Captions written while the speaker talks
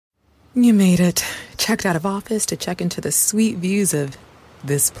You made it. Checked out of office to check into the sweet views of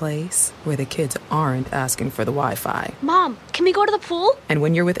this place where the kids aren't asking for the Wi-Fi. Mom, can we go to the pool? And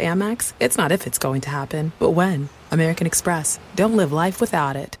when you're with Amex, it's not if it's going to happen, but when. American Express. Don't live life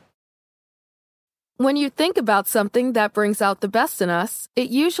without it. When you think about something that brings out the best in us, it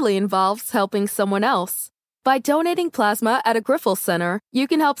usually involves helping someone else. By donating plasma at a Grifols Center, you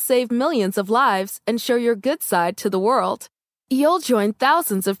can help save millions of lives and show your good side to the world. You'll join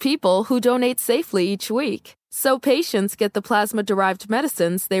thousands of people who donate safely each week, so patients get the plasma-derived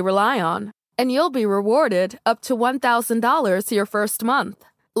medicines they rely on. And you'll be rewarded up to $1,000 your first month.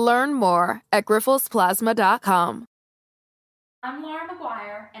 Learn more at grifolsplasma.com. I'm Laura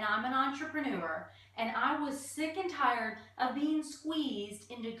McGuire, and I'm an entrepreneur, and I was sick and tired of being squeezed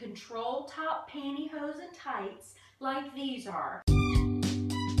into control top pantyhose and tights like these are.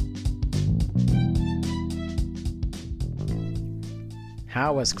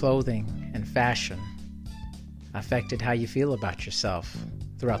 How has clothing and fashion affected how you feel about yourself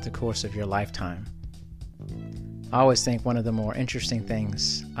throughout the course of your lifetime? I always think one of the more interesting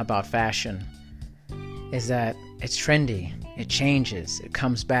things about fashion is that it's trendy, it changes, it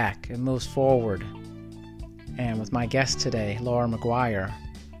comes back, it moves forward. And with my guest today, Laura McGuire,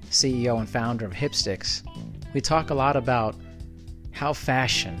 CEO and founder of HipSticks, we talk a lot about how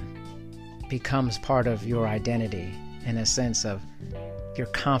fashion becomes part of your identity in a sense of your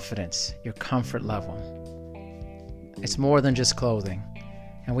confidence, your comfort level. It's more than just clothing.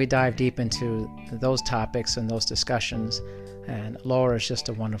 And we dive deep into those topics and those discussions. And Laura is just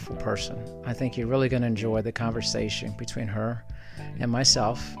a wonderful person. I think you're really going to enjoy the conversation between her and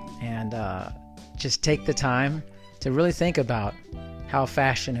myself. And just take the time to really think about how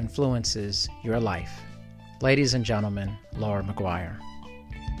fashion influences your life. Ladies and gentlemen, Laura McGuire.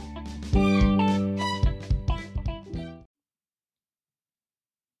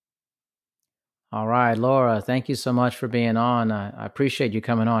 All right, Laura, thank you so much for being on. I appreciate you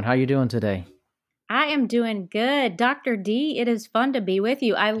coming on. How are you doing today? I am doing good. Dr. D, it is fun to be with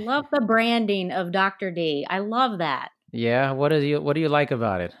you. I love the branding of Dr. D. I love that. Yeah, what do you like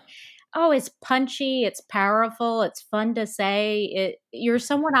about it? Oh, it's punchy, it's powerful, it's fun to say. You're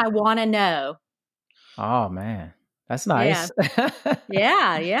someone I want to know. Oh, man. That's nice.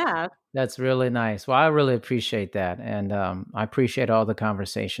 Yeah. That's really nice. Well, I really appreciate that. And I appreciate all the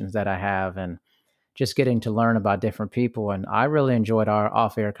conversations that I have and just getting to learn about different people. And I really enjoyed our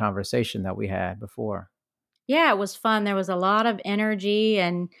off-air conversation that we had before. Yeah, it was fun. There was a lot of energy,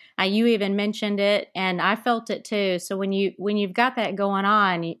 and you even mentioned it, and I felt it too. So when you've got that going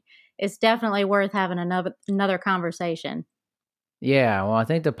on, it's definitely worth having another conversation. Yeah, well, I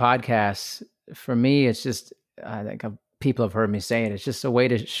think the podcast, for me, it's just, I think people have heard me say it, it's just a way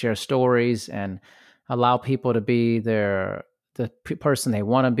to share stories and allow people to be the person they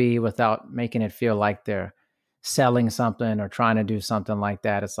want to be without making it feel like they're selling something or trying to do something like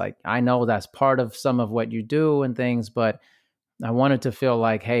that. It's like, I know that's part of some of what you do and things, but I wanted to feel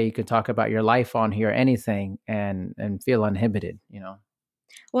like, hey, you can talk about your life on here, anything, and feel uninhibited, you know?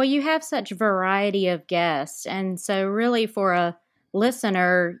 Well, you have such variety of guests. And so really for a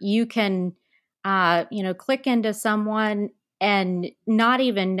listener, you can, click into someone and not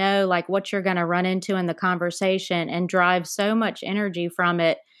even know like what you're going to run into in the conversation and drive so much energy from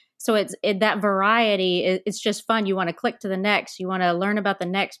it. So that variety, it's just fun. You want to click to the next, you want to learn about the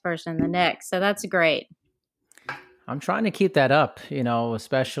next person, the next. So that's great. I'm trying to keep that up,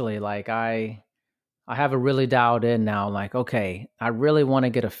 especially like I have it really dialed in now. Like, okay, I really want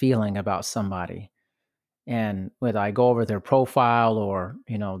to get a feeling about somebody. And whether I go over their profile or,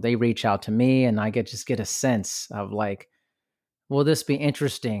 they reach out to me and I just get a sense of like, will this be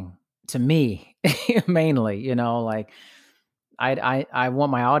interesting to me mainly, like I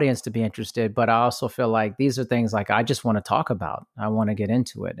want my audience to be interested, but I also feel like these are things like I just want to talk about. I want to get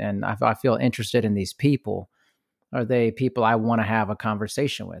into it. And I feel interested in these people. Are they people I want to have a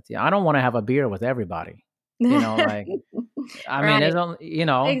conversation with? Yeah, I don't want to have a beer with everybody. Like, I mean, it's only,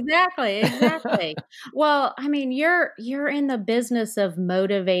 Exactly. Well, I mean, you're in the business of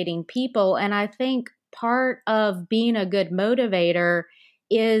motivating people. And I think part of being a good motivator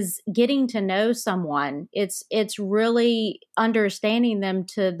is getting to know someone. It's really understanding them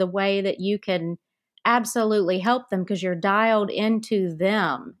to the way that you can absolutely help them because you're dialed into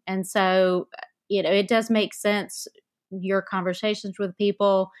them. And so, it does make sense, your conversations with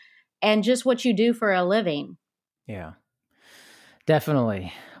people and just what you do for a living. Yeah,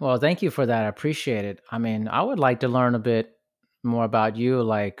 definitely. Well, thank you for that. I appreciate it. I mean, I would like to learn a bit more about you,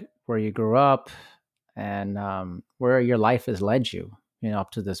 like where you grew up and where your life has led you,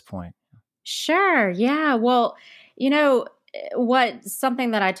 up to this point. Sure. Yeah. Well,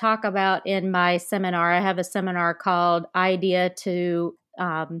 something that I talk about in my seminar, I have a seminar called Idea to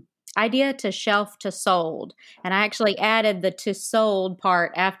Shelf to Sold. And I actually added the to sold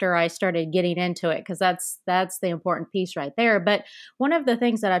part after I started getting into it, because that's the important piece right there. But one of the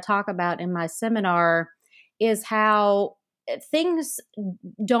things that I talk about in my seminar is how things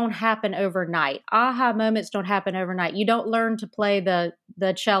don't happen overnight. Aha moments don't happen overnight. You don't learn to play the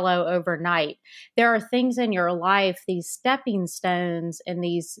cello overnight. There are things in your life, these stepping stones and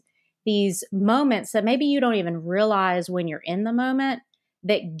these moments that maybe you don't even realize when you're in the moment,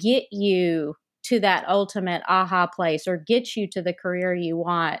 that get you to that ultimate aha place or get you to the career you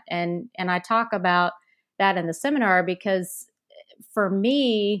want. And I talk about that in the seminar, because for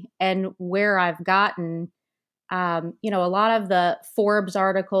me and where I've gotten, a lot of the Forbes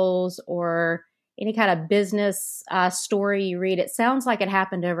articles or any kind of business story you read, it sounds like it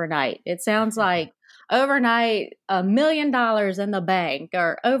happened overnight. It sounds like overnight, $1 million in the bank,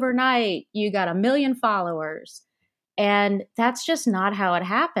 or overnight, you got 1 million followers. And that's just not how it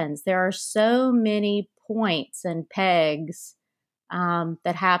happens. There are so many points and pegs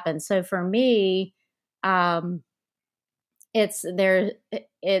that happen. So for me, it's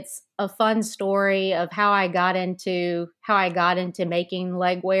a fun story of how I got into making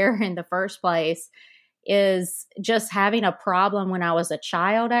legwear in the first place. Is just having a problem when I was a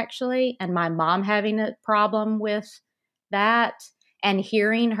child, actually, and my mom having a problem with that, and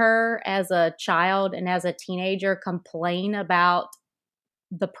hearing her as a child and as a teenager complain about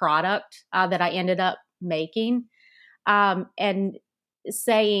the product that I ended up making, and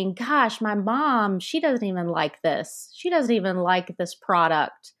saying, gosh, my mom, she doesn't even like this. She doesn't even like this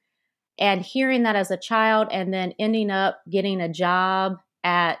product. And hearing that as a child, and then ending up getting a job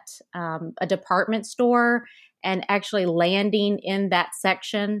at a department store and actually landing in that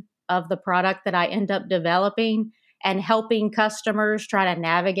section of the product that I end up developing, and helping customers try to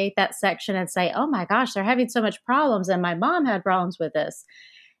navigate that section and say, oh my gosh, they're having so much problems, and my mom had problems with this.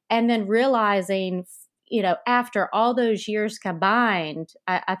 And then realizing, after all those years combined,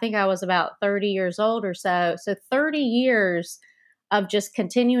 I think I was about 30 years old or so. So 30 years of just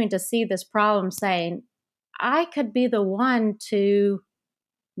continuing to see this problem, saying, I could be the one to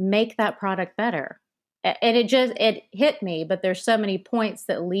make that product better. And it hit me, but there's so many points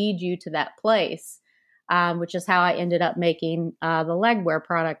that lead you to that place, which is how I ended up making the legwear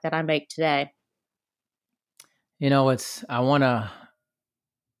product that I make today. I want to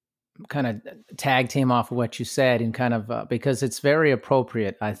kind of tag team off of what you said, and kind of because it's very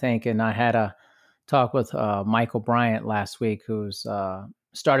appropriate, I think. And I had a talk with Michael Bryant last week, who's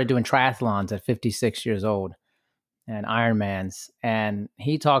started doing triathlons at 56 years old and Ironmans. And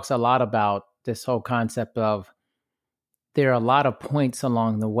he talks a lot about this whole concept of there are a lot of points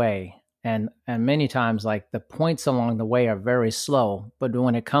along the way. And many times, like, the points along the way are very slow. But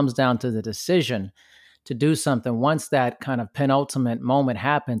when it comes down to the decision to do something, once that kind of penultimate moment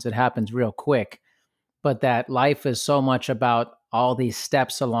happens, it happens real quick. But that life is so much about all these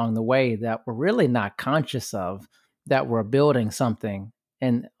steps along the way that we're really not conscious of, that we're building something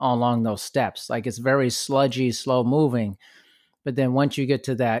and along those steps. Like, it's very sludgy, slow moving. But then once you get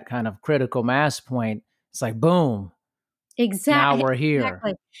to that kind of critical mass point, it's like, boom. Exactly. Now we're here.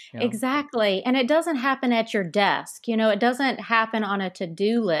 Exactly. And it doesn't happen at your desk. It doesn't happen on a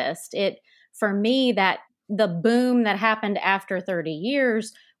to-do list. For me, that the boom that happened after 30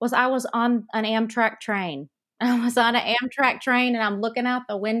 years was I was on an Amtrak train. I was on an Amtrak train, and I'm looking out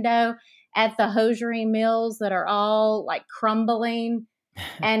the window at the hosiery mills that are all like crumbling.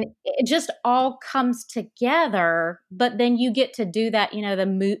 And it just all comes together. But then you get to do that,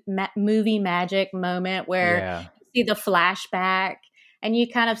 the movie magic moment where you see the flashback, and you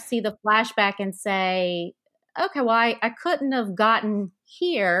kind of see the flashback and say, okay, well, I couldn't have gotten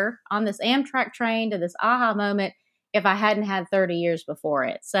here on this Amtrak train to this aha moment if I hadn't had 30 years before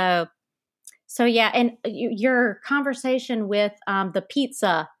it. So yeah. And your conversation with the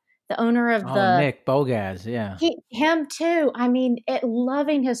pizza, the owner of Nick Bogaz, yeah. Him too. I mean,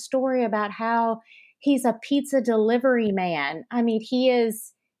 loving his story about how he's a pizza delivery man. I mean, he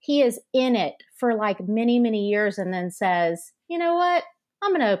is in it for like many, many years, and then says, you know what?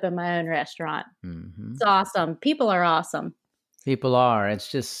 I'm going to open my own restaurant. Mm-hmm. It's awesome. People are awesome. People are.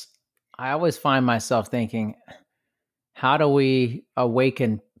 It's just, I always find myself thinking, how do we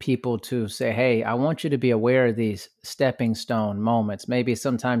awaken people to say, hey, I want you to be aware of these stepping stone moments. Maybe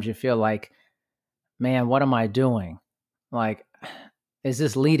sometimes you feel like, man, what am I doing? Like, is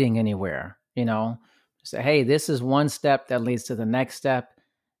this leading anywhere? Say, hey, this is one step that leads to the next step.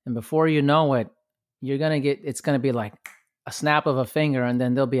 And before you know it, it's going to be like a snap of a finger, and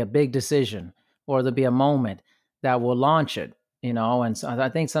then there'll be a big decision, or there'll be a moment that will launch it, and so I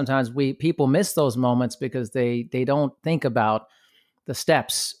think sometimes people miss those moments because they don't think about the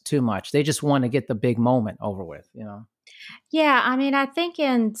steps too much. They just want to get the big moment over with. Yeah, I mean, I think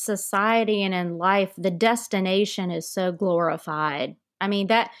in society and in life, the destination is so glorified. I mean,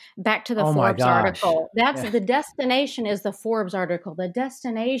 that back to the Oh my Forbes gosh. article. That's Yeah. the destination is the Forbes article. The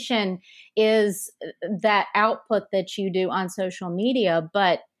destination is that output that you do on social media.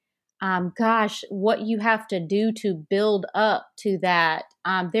 But gosh, what you have to do to build up to that,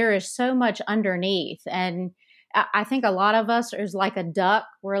 there is so much underneath. And I think a lot of us is like a duck.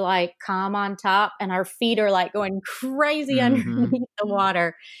 We're like calm on top, and our feet are like going crazy Hmm. underneath the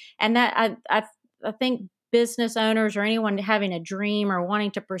water. And that I think business owners or anyone having a dream or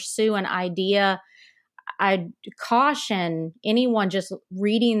wanting to pursue an idea, I'd caution anyone just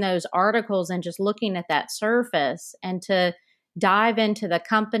reading those articles and just looking at that surface, and to dive into the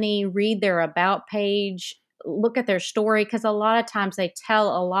company, read their about page, look at their story, because a lot of times they tell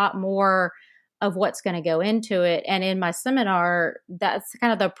a lot more of what's going to go into it. And in my seminar, that's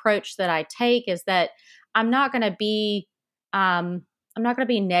kind of the approach that I take, is that I'm not going to be I'm not going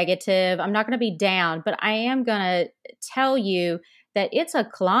to be negative. I'm not going to be down, but I am going to tell you that it's a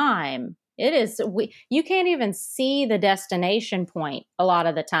climb. It is. You can't even see the destination point a lot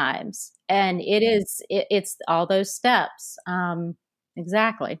of the times, and it's all those steps.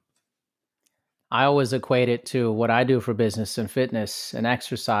 Exactly. I always equate it to what I do for business and fitness and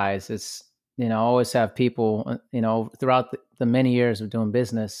exercise. It's, I always have people, throughout the many years of doing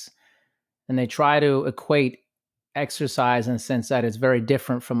business, and they try to equate exercise in the sense that it's very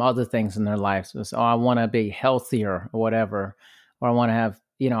different from other things in their life. So it's, I want to be healthier or whatever, or I want to have,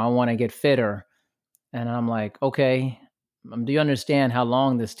 I want to get fitter. And I'm like, okay, do you understand how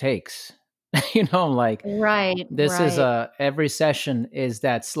long this takes? I'm like, Right. this is Right. every session is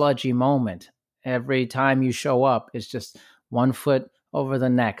that sludgy moment. Every time you show up, it's just one foot over the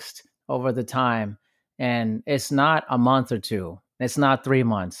next, over the time. And it's not a month or two. It's not 3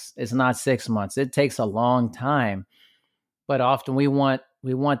 months. It's not 6 months. It takes a long time. But often we want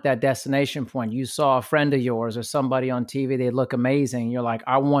that destination point. You saw a friend of yours or somebody on TV, they look amazing. You're like,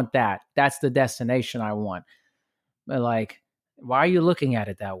 I want that. That's the destination I want. But like, why are you looking at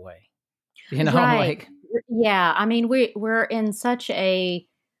it that way? Right. Like, Yeah. I mean, we're in such a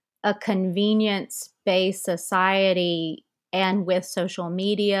convenience-based society, and with social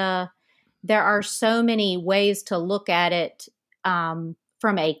media, there are so many ways to look at it, from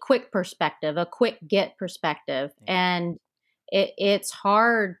a quick perspective, a quick get perspective, and it's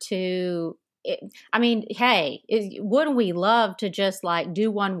hard to. I mean, hey, wouldn't we love to just like do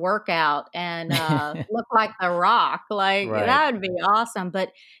one workout and look like The Rock? Like right. that would be awesome.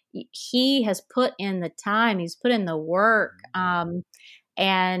 But he has put in the time. He's put in the work.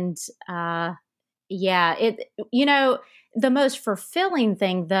 And yeah, the most fulfilling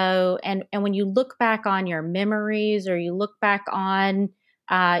thing though, and when you look back on your memories, or you look back on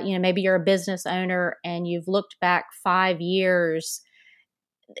maybe you're a business owner and you've looked back 5 years,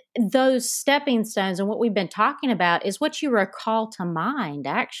 those stepping stones and what we've been talking about is what you recall to mind.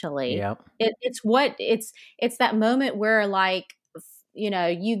 Actually, Yep. it's that moment where, like,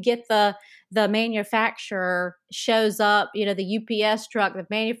 you get the manufacturer shows up, the UPS truck, the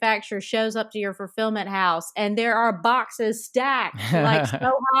manufacturer shows up to your fulfillment house, and there are boxes stacked like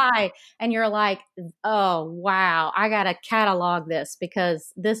so high, and you're like, oh wow, I gotta catalog this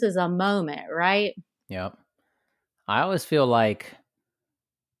because this is a moment, right? Yep. I always feel like,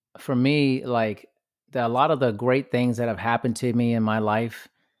 for me, like, a lot of the great things that have happened to me in my life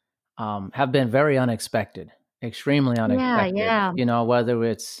have been very unexpected, extremely Yeah, unexpected. yeah. Whether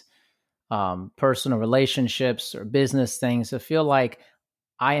it's personal relationships or business things. I feel like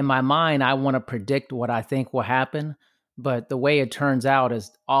in my mind, I want to predict what I think will happen, but the way it turns out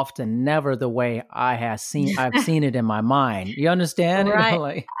is often never the way I've seen it in my mind. You understand? Right.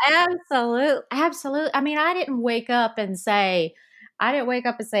 Like, Absolutely. Absolutely. I mean, I didn't wake up and say, I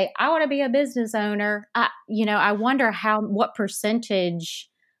want to be a business owner. I wonder what percentage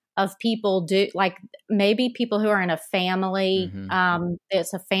of people do, like maybe people who are in a family, mhm.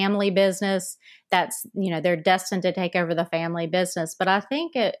 it's a family business that's, they're destined to take over the family business. But I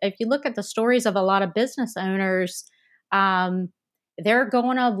think if you look at the stories of a lot of business owners, they're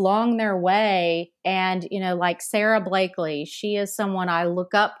going along their way. And, like Sarah Blakely, she is someone I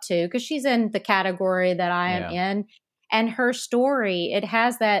look up to because she's in the category that I am Yeah. in. And her story, it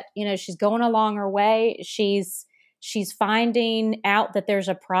has that, she's going along her way. She's finding out that there's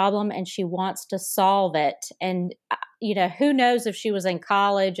a problem and she wants to solve it. And, who knows if she was in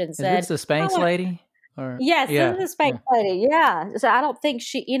college and Is said, this the I Spanx want lady? Or Yes, this yeah, is a fake yeah. lady. Yeah. So I don't think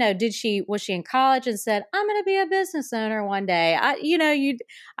she, was she in college and said, I'm going to be a business owner one day? I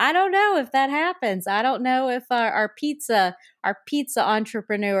don't know if that happens. I don't know if our pizza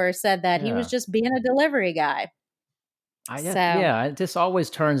entrepreneur said that. He was Yeah. just being a delivery guy. So, Yeah, it just always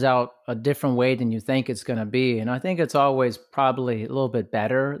turns out a different way than you think it's going to be. And I think it's always probably a little bit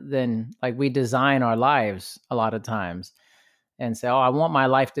better than like we design our lives a lot of times and say, oh, I want my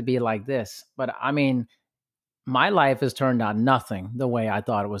life to be like this. But I mean, my life has turned out nothing the way I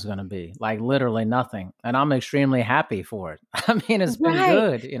thought it was going to be, like literally nothing. And I'm extremely happy for it. I mean, it's been right.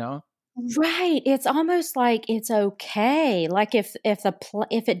 good, you know? Right. It's almost like it's okay. Like if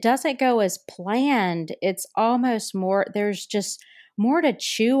it doesn't go as planned, it's almost more there's just more to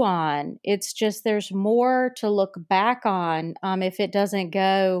chew on. It's just there's more to look back on if it doesn't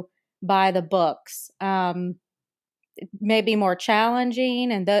go by the books. It may be more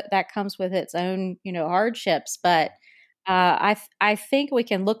challenging and that comes with its own, hardships, but I think we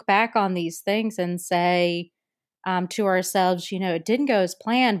can look back on these things and say to ourselves, it didn't go as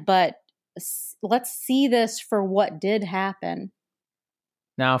planned, but let's see this for what did happen.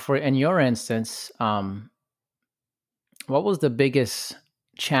 Now, for in your instance, what was the biggest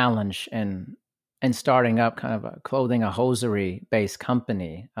challenge in starting up kind of a clothing, a hosiery based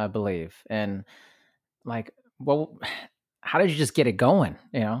company, I believe? And like, well, how did you just get it going?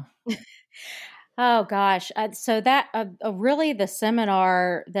 You know? Oh gosh. So that really the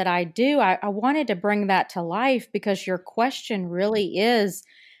seminar that I do, I wanted to bring that to life because your question really is,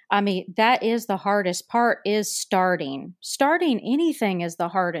 I mean, that is the hardest part is starting. Starting anything is the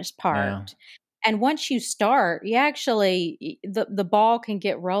hardest Yeah. part. And once you start, you actually, the ball can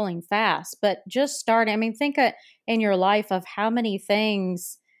get rolling fast, but just starting, I mean, in your life of how many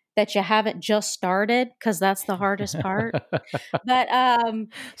things that you haven't just started, because that's the hardest part. But,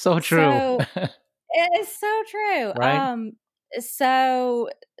 So true. so it is so true. Right? So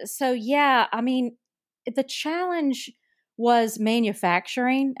yeah, I mean, the challenge was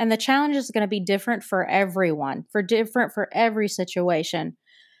manufacturing, and the challenge is going to be different for everyone, for every situation.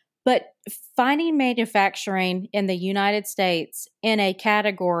 But finding manufacturing in the United States in a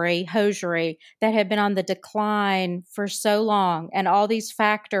category, hosiery, that had been on the decline for so long, and all these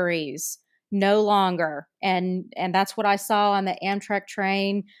factories no longer, and that's what I saw on the Amtrak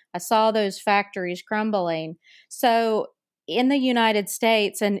train. I saw those factories crumbling. So in the United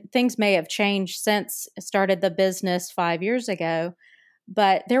States, and things may have changed since I started the business 5 years ago,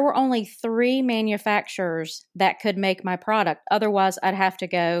 but there were only 3 manufacturers that could make my product. Otherwise, I'd have to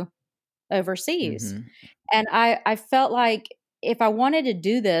go overseas. Hmm. And I felt like if I wanted to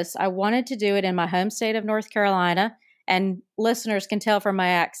do this, I wanted to do it in my home state of North Carolina. And listeners can tell from my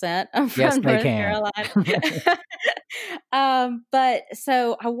accent, I'm Yes, from they North can. Carolina. But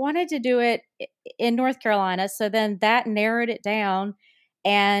so I wanted to do it in North Carolina. So then that narrowed it down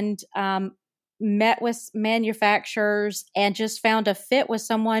and met with manufacturers and just found a fit with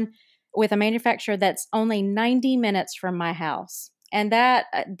a manufacturer that's only 90 minutes from my house. And that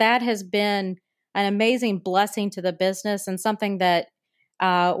has been an amazing blessing to the business and something that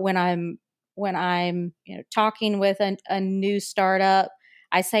when I'm talking with a new startup,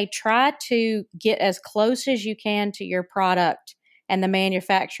 I say try to get as close as you can to your product and the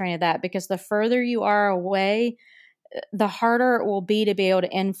manufacturing of that, because the further you are away, the harder it will be to be able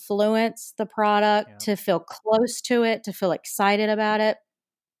to influence the product, Yeah. to feel close to it, to feel excited about it.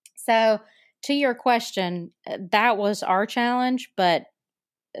 So, to your question, that was our challenge, but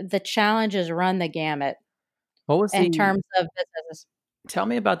the challenges run the gamut What was in the terms of businesses. Tell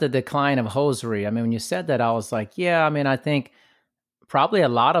me about the decline of hosiery. I mean, when you said that, I was like, yeah, I mean, I think probably a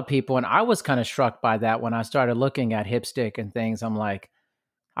lot of people, and I was kind of struck by that when I started looking at HipStick and things. I'm like,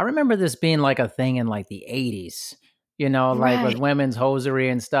 I remember this being like a thing in like the 80s, like with Right. women's hosiery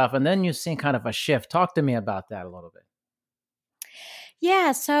and stuff. And then you've seen kind of a shift. Talk to me about that a little bit.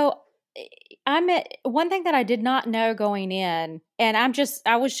 Yeah. So one thing that I did not know going in, and I was just,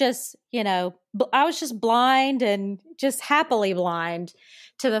 I was just blind and just happily blind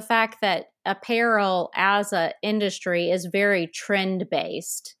to the fact that apparel as a industry is very trend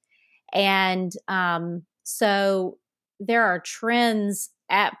based. And so there are trends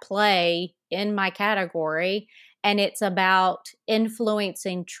at play in my category, and it's about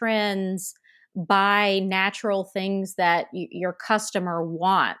influencing trends by natural things that your customer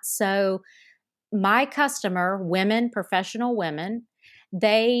wants. So, my customer, women, professional women,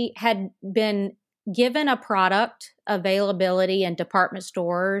 they had been given a product availability in department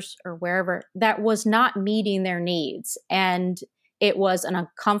stores or wherever that was not meeting their needs. And it was an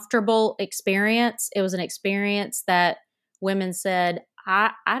uncomfortable experience. It was an experience that women said,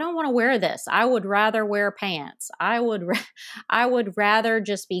 I don't want to wear this. I would rather wear pants. I would rather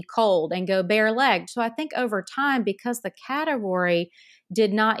just be cold and go bare legged. So I think over time, because the category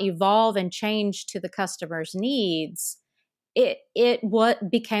did not evolve and change to the customer's needs, it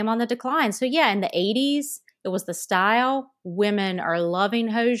what became on the decline. So yeah, in the 80s, it was the style. Women are loving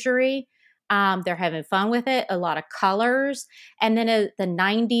hosiery. They're having fun with it, a lot of colors. And then the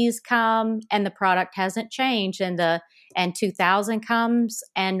 90s come and the product hasn't changed. And 2000 comes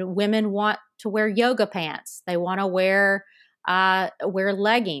and women want to wear yoga pants. They want to wear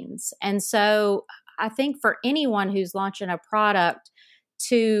leggings. And so I think for anyone who's launching a product,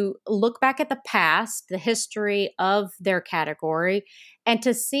 to look back at the past, the history of their category, and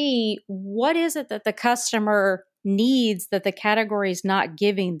to see what is it that the customer needs that the category is not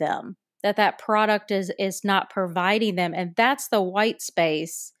giving them, that product is not providing them. And that's the white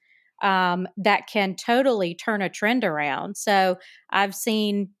space that can totally turn a trend around. So I've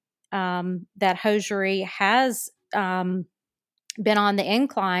seen that hosiery has been on the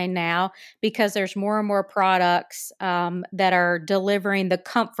incline now because there's more and more products that are delivering the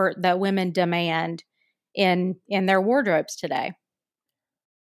comfort that women demand in their wardrobes today.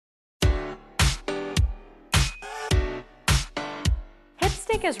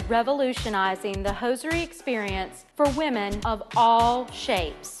 HipStick is revolutionizing the hosiery experience for women of all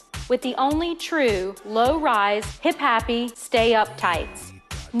shapes with the only true low-rise, hip-happy, stay-up tights.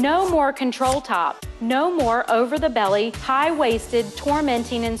 No more control top. No more over-the-belly, high-waisted,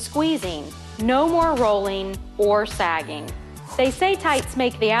 tormenting and squeezing. No more rolling or sagging. They say tights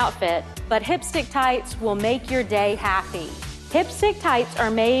make the outfit, but HipStick tights will make your day happy. HipStick tights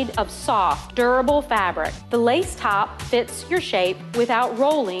are made of soft, durable fabric. The lace top fits your shape without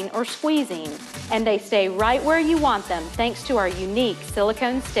rolling or squeezing, and they stay right where you want them thanks to our unique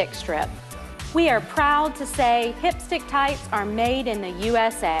silicone stick strip. We are proud to say HipStick tights are made in the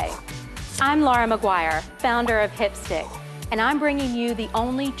USA. I'm Laura McGuire, founder of HipStick, and I'm bringing you the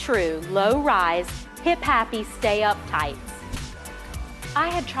only true low-rise, hip-happy stay-up tights. I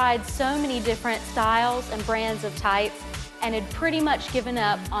had tried so many different styles and brands of tights and had pretty much given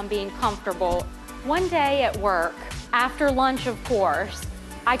up on being comfortable. One day at work, after lunch of course,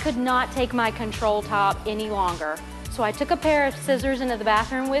 I could not take my control top any longer. So I took a pair of scissors into the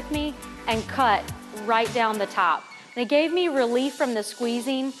bathroom with me and cut right down the top. They gave me relief from the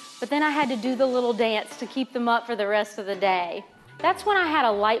squeezing, but then I had to do the little dance to keep them up for the rest of the day. That's when I had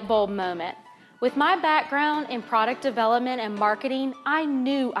a light bulb moment. With my background in product development and marketing, I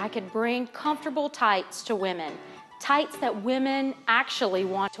knew I could bring comfortable tights to women, tights that women actually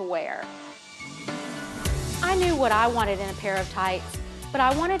want to wear. I knew what I wanted in a pair of tights, but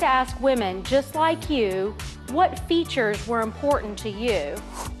I wanted to ask women just like you, what features were important to you?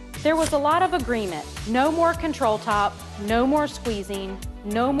 There was a lot of agreement. No more control top, no more squeezing,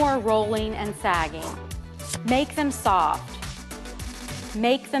 no more rolling and sagging. Make them soft.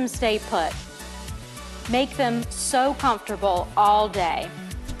 Make them stay put. Make them so comfortable all day.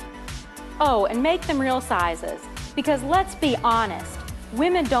 Oh, and make them real sizes. Because let's be honest,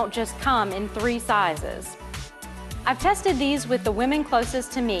 women don't just come in 3 sizes. I've tested these with the women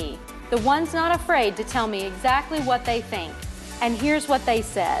closest to me, the ones not afraid to tell me exactly what they think. And here's what they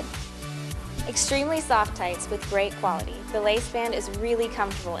said. Extremely soft tights with great quality. The lace band is really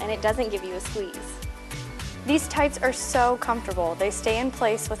comfortable and it doesn't give you a squeeze. These tights are so comfortable. They stay in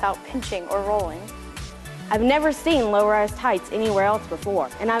place without pinching or rolling. I've never seen low-rise tights anywhere else before,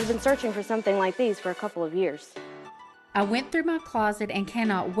 and I've been searching for something like these for a couple of years. I went through my closet and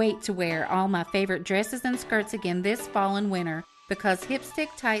cannot wait to wear all my favorite dresses and skirts again this fall and winter because HipStick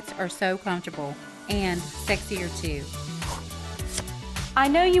tights are so comfortable and sexier too. I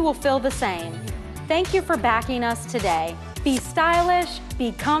know you will feel the same. Thank you for backing us today. Be stylish,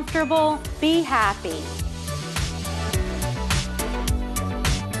 be comfortable, be happy.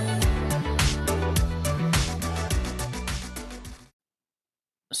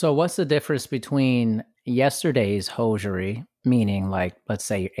 So what's the difference between yesterday's hosiery, meaning like, let's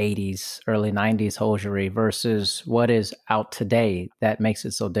say 80s, early 90s hosiery versus what is out today that makes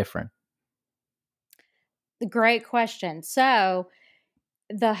it so different? Great question. So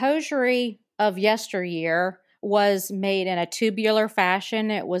the hosiery of yesteryear was made in a tubular fashion.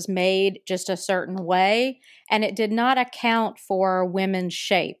 It was made just a certain way, and it did not account for women's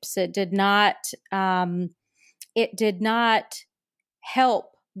shapes. It did not help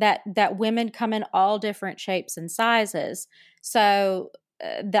that women come in all different shapes and sizes. So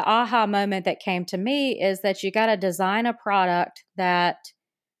the aha moment that came to me is that you got to design a product that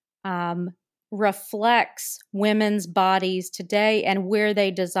reflects women's bodies today and where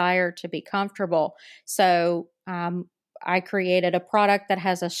they desire to be comfortable. So I created a product that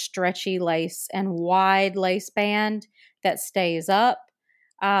has a stretchy lace and wide lace band that stays up.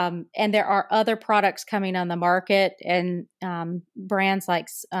 And there are other products coming on the market, and brands like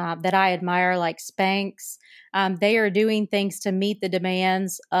that I admire, like Spanx. They are doing things to meet the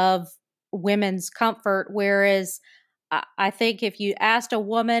demands of women's comfort. Whereas I think if you asked a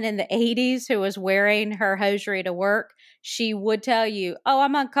woman in the 80s who was wearing her hosiery to work, she would tell you, "Oh,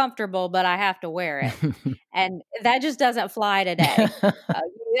 I'm uncomfortable, but I have to wear it." And that just doesn't fly today.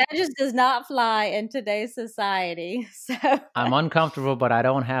 That just does not fly in today's society. So I'm uncomfortable, but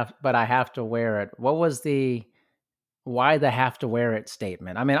I have to wear it. What was why the have to wear it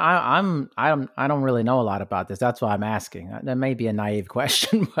statement? I mean, I don't really know a lot about this. That's why I'm asking. That may be a naive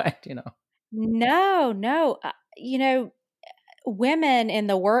question, but no. Women in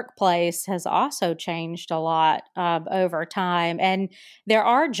the workplace has also changed a lot over time, and there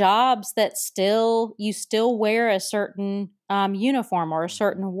are jobs that you still wear a certain uniform or a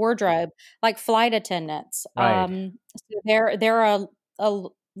certain wardrobe, like flight attendants. Right. So they're a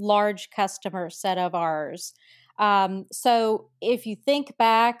large customer set of ours. So if you think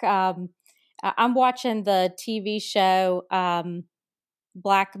back, I'm watching the TV show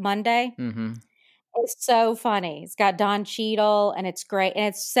Black Monday. Mm-hmm. It's so funny. It's got Don Cheadle, and it's great, and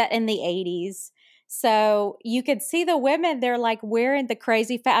it's set in the 80s. So you could see the women, they're like wearing the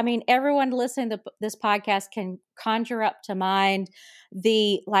crazy I mean, everyone listening to this podcast can conjure up to mind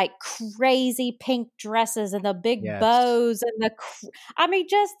the like crazy pink dresses and the big Yes. bows and I mean,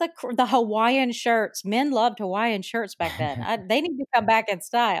 just the Hawaiian shirts. Men loved Hawaiian shirts back then. They need to come back in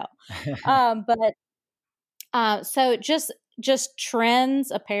style. So just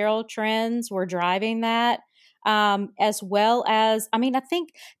trends, apparel trends were driving that, as well as, I mean, I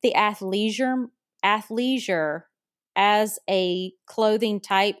think the athleisure as a clothing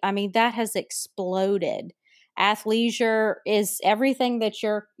type, I mean, that has exploded. Athleisure is everything that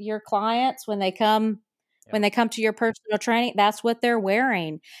your clients, when they come to your personal training, that's what they're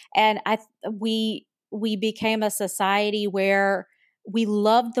wearing. And we became a society where we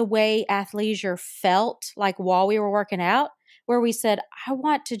loved the way athleisure felt like while we were working out, where we said, I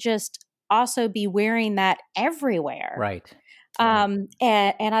want to just also be wearing that everywhere. Right. And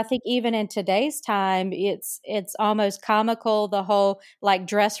I think even in today's time, it's almost comical, the whole like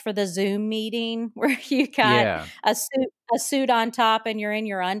dress for the Zoom meeting where you got a suit on top and you're in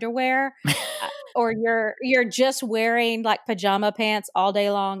your underwear. Or you're just wearing like pajama pants all day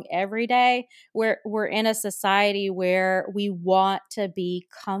long every day. We're in a society where we want to be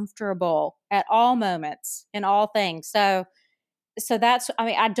comfortable at all moments in all things. So that's, I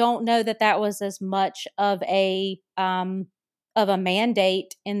mean, I don't know that was as much of a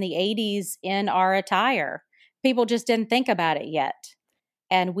mandate in the 80s in our attire. People just didn't think about it yet.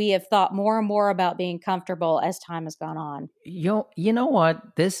 And we have thought more and more about being comfortable as time has gone on. You know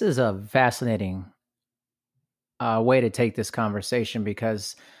what? This is a fascinating way to take this conversation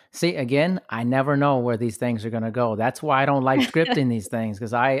because, see, again, I never know where these things are going to go. That's why I don't like scripting these things,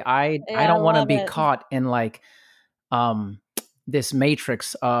 because I don't want to be caught in like this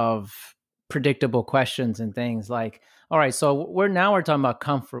matrix of predictable questions and things. Like, all right, so we're talking about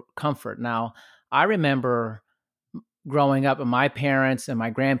comfort. Now, I remember growing up, and my parents and my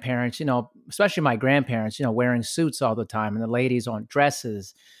grandparents, especially my grandparents, wearing suits all the time, and the ladies on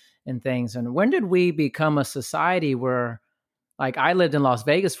dresses and things. And when did we become a society where, like, I lived in Las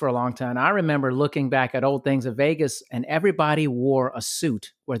Vegas for a long time. I remember looking back at old things of Vegas, and everybody wore a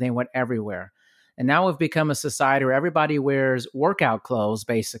suit where they went everywhere. And now we've become a society where everybody wears workout clothes,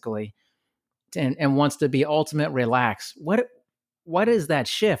 basically, and wants to be ultimate relaxed. What is that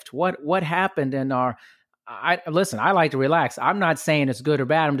shift? What happened in our? Listen, I like to relax. I'm not saying it's good or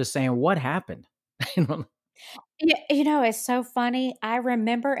bad. I'm just saying what happened. Yeah, it's so funny. I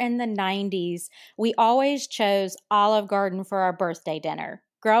remember in the 90s, we always chose Olive Garden for our birthday dinner.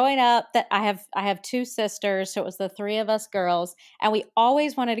 Growing up, that I have two sisters, so it was the three of us girls, and we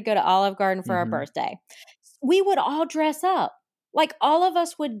always wanted to go to Olive Garden for our birthday. We would all dress up. Like, all of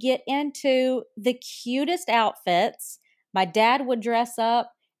us would get into the cutest outfits. My dad would dress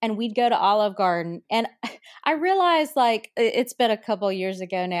up, and we'd go to Olive Garden. And I realized, like, it's been a couple years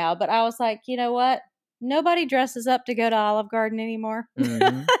ago now, but I was like, you know what? Nobody dresses up to go to Olive Garden anymore.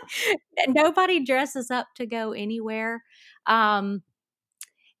 Mm-hmm. Nobody dresses up to go anywhere.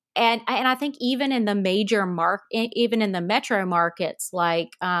 And I think even in the even in the metro markets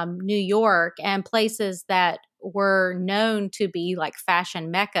like New York and places that were known to be like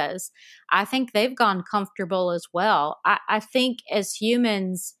fashion meccas, I think they've gone comfortable as well. I think as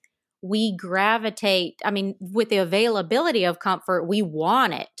humans, we gravitate, I mean, with the availability of comfort, we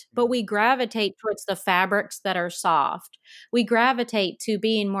want it, but we gravitate towards the fabrics that are soft. We gravitate to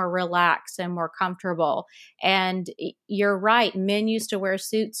being more relaxed and more comfortable. And you're right. Men used to wear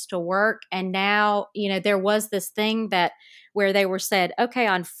suits to work. And now, there was this thing where they were said, okay,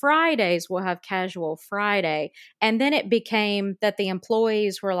 on Fridays, we'll have casual Friday. And then it became that the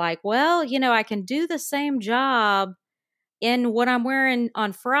employees were like, well, I can do the same job in what I'm wearing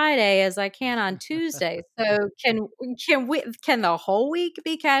on Friday as I can on Tuesday. So can the whole week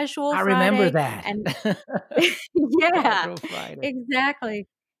be casual I Friday? remember that. And yeah, Casual Friday.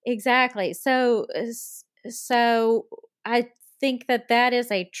 exactly. So I think that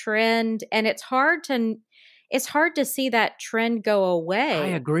is a trend, and it's hard to see that trend go away. I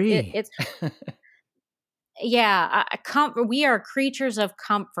agree. Yeah, we are creatures of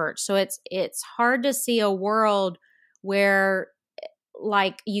comfort. So it's hard to see a world where,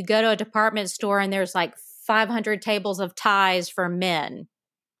 like, you go to a department store and there's like 500 tables of ties for men.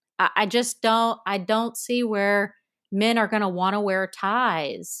 I don't see where men are going to want to wear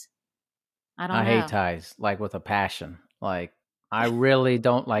ties. I hate ties, like, with a passion. Like, I really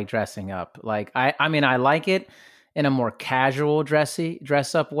don't like dressing up. Like, I mean, I like it in a more casual dress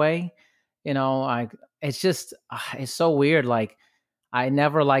up way. It's just, it's so weird. Like, I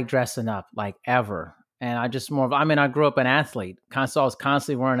never liked dressing up, like, ever. And I grew up an athlete. So I was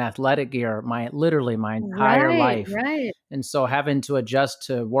constantly wearing athletic gear literally my entire life. Right. And so having to adjust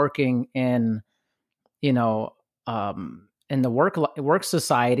to working in, in the work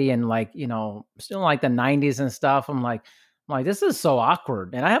society, and, like, still like the 90s and stuff. I'm like, this is so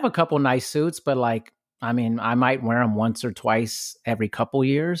awkward. And I have a couple nice suits, but, like, I mean, I might wear them once or twice every couple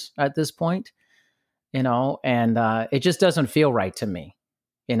years at this point, and it just doesn't feel right to me.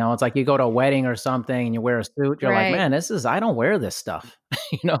 It's like you go to a wedding or something and you wear a suit. You're like, man, I don't wear this stuff.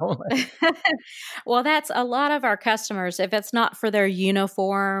 Well, that's a lot of our customers. If it's not for their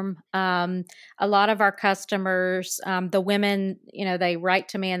uniform, a lot of our customers, the women, they write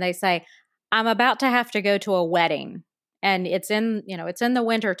to me and they say, I'm about to have to go to a wedding, and it's in the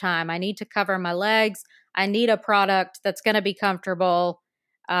winter time. I need to cover my legs. I need a product that's going to be comfortable.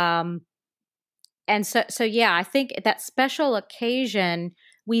 And so yeah, I think that special occasion,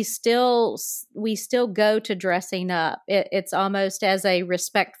 we still go to dressing up. It's almost as a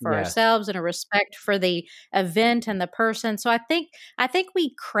respect for ourselves and a respect for the event and the person. So I think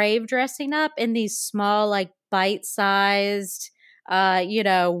we crave dressing up in these small, like, bite-sized,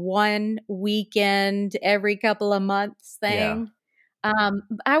 one weekend every couple of months thing. Yeah.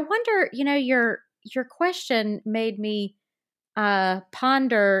 I wonder, your question made me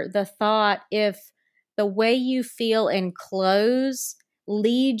ponder the thought if the way you feel in clothes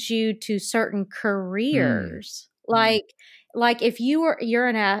leads you to certain careers. Like if you're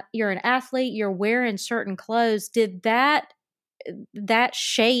an athlete, you're wearing certain clothes, did that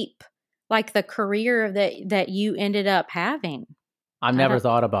shape, like, the career that you ended up having? I've never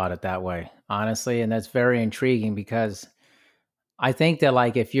thought about it that way, honestly, and that's very intriguing, because I think that,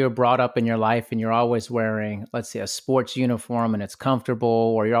 like, if you're brought up in your life and you're always wearing, let's say, a sports uniform and it's comfortable,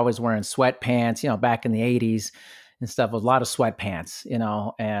 or you're always wearing sweatpants, back in the 80s and stuff, a lot of sweatpants,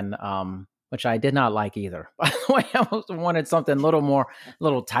 and which I did not like either. By the way, I wanted something a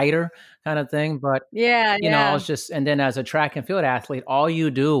little tighter kind of thing. But I was just, and then as a track and field athlete, all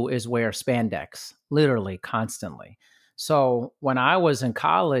you do is wear spandex, literally constantly. So when I was in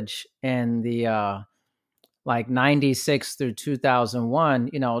college in the like 96 through 2001,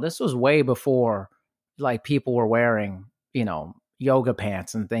 this was way before, like, people were wearing, yoga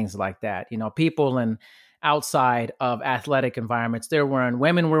pants and things like that. People in outside of athletic environments,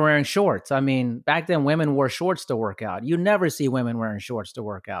 women were wearing shorts. I mean, back then women wore shorts to work out. You never see women wearing shorts to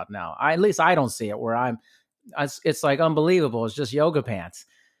work out now. At least I don't see it it's like unbelievable. It's just yoga pants.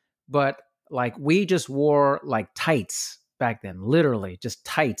 But, like, we just wore, like, tights back then, literally just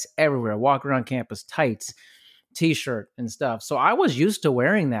tights everywhere. Walk around campus, tights, t-shirt and stuff. So I was used to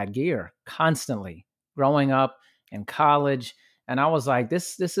wearing that gear constantly growing up in college. And I was like,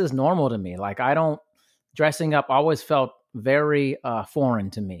 this is normal to me. Like, dressing up always felt very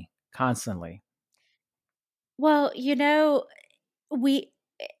foreign to me constantly. Well,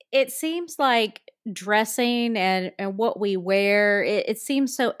 it seems like dressing and what we wear, it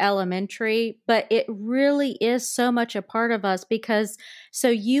seems so elementary, but it really is so much a part of us, because so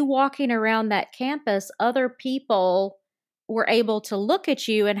you walking around that campus, other people were able to look at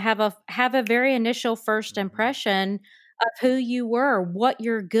you and have a very initial first impression of who you were, what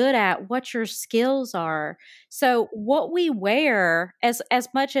you're good at, what your skills are. So what we wear, as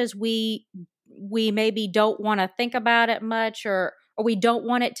much as we maybe don't want to think about it much, or or we don't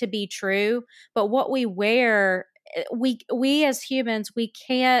want it to be true. But what we wear, we as humans, we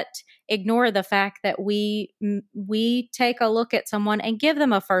can't ignore the fact that we take a look at someone and give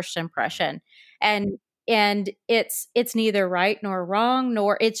them a first impression, and it's neither right nor wrong,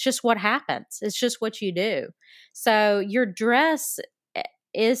 nor it's just what happens. It's just what you do. So your dress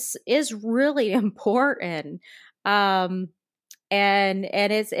is really important. Um, and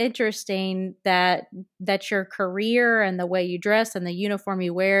it's interesting that your career and the way you dress and the uniform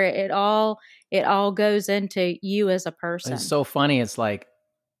you wear, it all goes into you as a person. It's so funny. It's like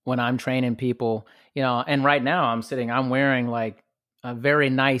when I'm training people, and right now I'm wearing like a very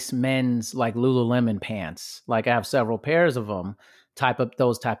nice men's like Lululemon pants. Like I have several pairs of them,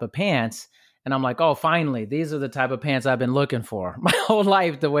 those type of pants. And I'm like, oh, finally, these are the type of pants I've been looking for my whole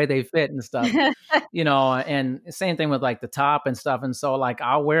life, the way they fit and stuff, and same thing with like the top and stuff. And so like,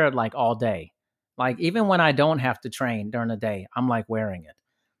 I'll wear it like all day. Like even when I don't have to train during the day, I'm like wearing it.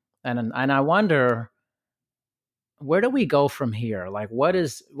 And I wonder, where do we go from here? Like, what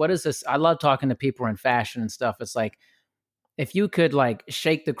is this? I love talking to people in fashion and stuff. It's like, if you could like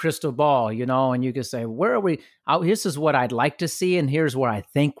shake the crystal ball, and you could say, where are we? This is what I'd like to see. And here's where I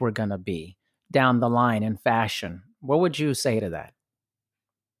think we're going to be down the line in fashion. What would you say to that?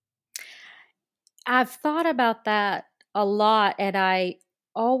 I've thought about that a lot, and I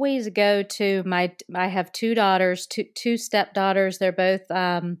always go to I have two daughters, two stepdaughters. They're both,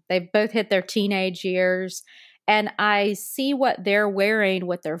 they've both hit their teenage years, and I see what they're wearing,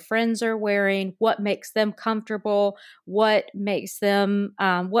 what their friends are wearing, what makes them comfortable, what makes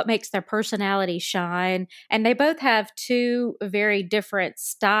their personality shine. And they both have two very different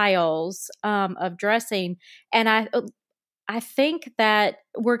styles of dressing. And I think that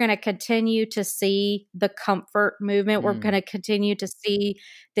we're going to continue to see the comfort movement. We're going to continue to see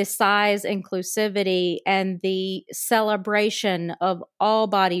the size inclusivity and the celebration of all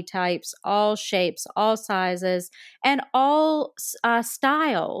body types, all shapes, all sizes, and all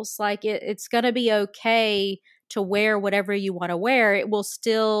styles. Like it's going to be okay to wear whatever you want to wear. It will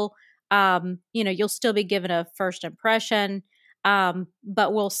still, you'll still be given a first impression,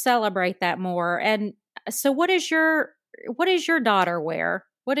 but we'll celebrate that more. And so what does your daughter wear?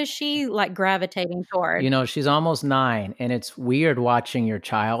 What is she like gravitating toward? She's almost 9, and it's weird watching your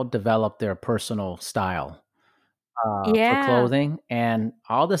child develop their personal style for Yeah. clothing and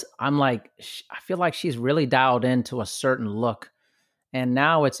all this. I'm like, I feel like she's really dialed into a certain look, and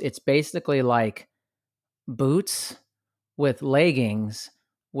now it's basically like boots with leggings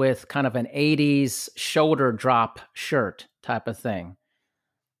with kind of an 80s shoulder drop shirt type of thing.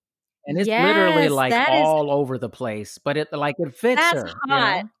 And it's literally Yes, like all over the place, but it fits that's her,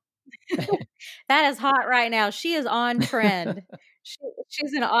 hot. That is hot right now. She is on trend.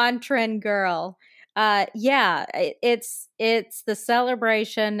 She's an on trend girl. Yeah, it's the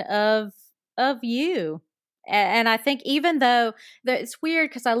celebration of you. And I think even though it's weird,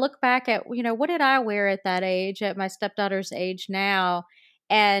 because I look back at, what did I wear at that age, at my stepdaughter's age now,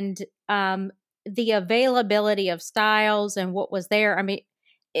 and the availability of styles and what was there. I mean,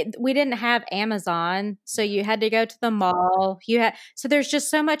 we didn't have Amazon, so you had to go to the mall. So there's just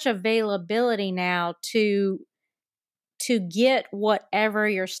so much availability now to get whatever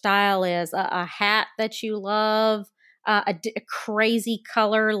your style is, a hat that you love, a crazy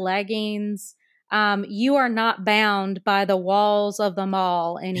color leggings. You are not bound by the walls of the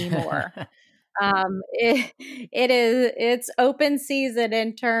mall anymore. It's open season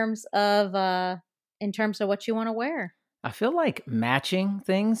in terms of what you want to wear. I feel like matching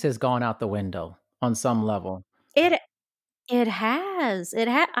things has gone out the window on some level. It has.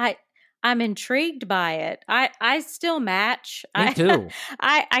 I'm intrigued by it. I still match. Me too.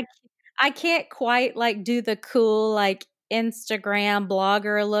 I can't quite like do the cool like Instagram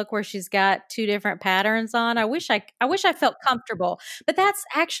blogger look where she's got two different patterns on. I wish I felt comfortable. But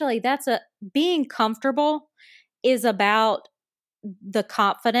being comfortable is about the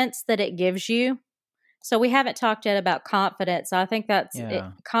confidence that it gives you. So we haven't talked yet about confidence. I think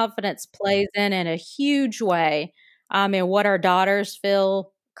confidence plays in a huge way in what our daughters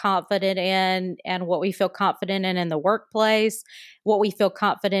feel confident in, and what we feel confident in the workplace, what we feel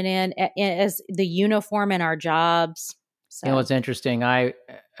confident in as the uniform in our jobs. So. It's interesting. At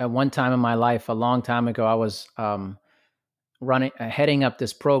one time in my life, a long time ago, I was heading up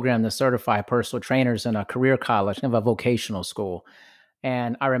this program to certify personal trainers in a career college, kind of a vocational school.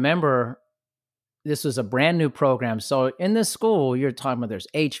 And I remember this was a brand new program. So in this school, you're talking about there's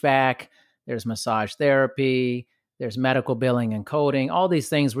HVAC, there's massage therapy, there's medical billing and coding, all these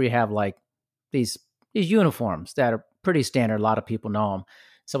things where you have like these uniforms that are pretty standard. A lot of people know them.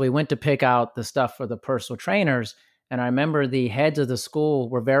 So we went to pick out the stuff for the personal trainers. And I remember the heads of the school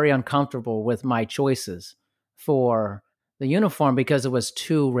were very uncomfortable with my choices for the uniform because it was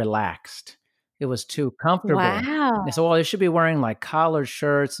too relaxed. It was too comfortable. Wow. They said, well, they should be wearing like collared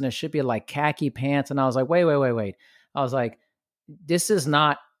shirts and it should be like khaki pants. And I was like, wait. I was like, this is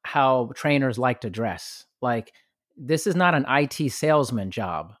not how trainers like to dress. Like, this is not an IT salesman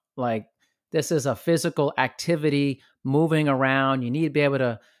job. Like, this is a physical activity, moving around. You need to be able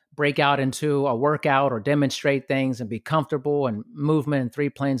to break out into a workout or demonstrate things and be comfortable and movement in 3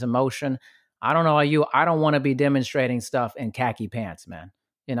 planes of motion. I don't know how you, I don't want to be demonstrating stuff in khaki pants, man,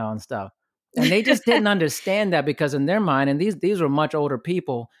 and stuff. And they just didn't understand that because in their mind, and these were much older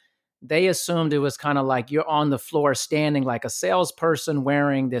people, they assumed it was kind of like you're on the floor standing like a salesperson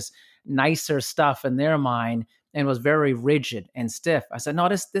wearing this nicer stuff in their mind, and was very rigid and stiff. I said, no,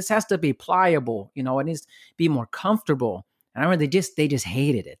 this has to be pliable. It needs to be more comfortable. And I remember they just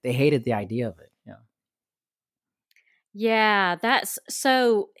hated it. They hated the idea of it. Yeah. Yeah, that's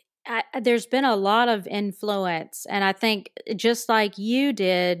so. There's been a lot of influence, and I think just like you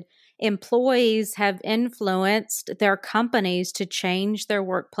did, employees have influenced their companies to change their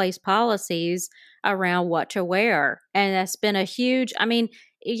workplace policies around what to wear, and that's been a huge. I mean,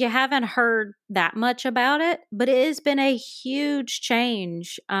 you haven't heard that much about it, but it has been a huge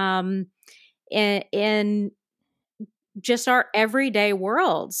change in just our everyday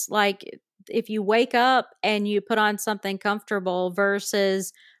worlds. Like if you wake up and you put on something comfortable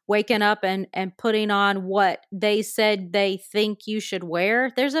versus waking up and putting on what they said they think you should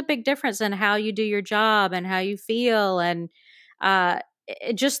wear, there's a big difference in how you do your job and how you feel. And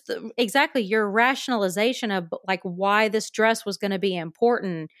exactly your rationalization of like why this dress was going to be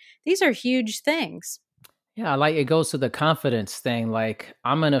important. These are huge things. Yeah, like it goes to the confidence thing. Like,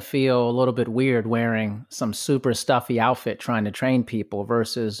 I'm going to feel a little bit weird wearing some super stuffy outfit trying to train people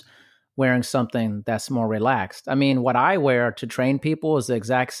versus wearing something that's more relaxed. I mean, what I wear to train people is the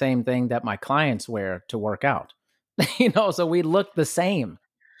exact same thing that my clients wear to work out. So we look the same.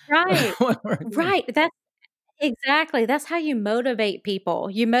 Right. Right. Exactly. That's how you motivate people.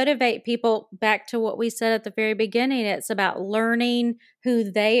 You motivate people back to what we said at the very beginning. It's about learning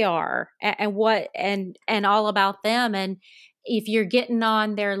who they are and what and all about them. And if you're getting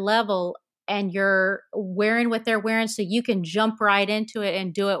on their level and you're wearing what they're wearing so you can jump right into it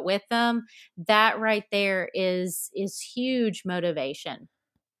and do it with them, that right there is huge motivation.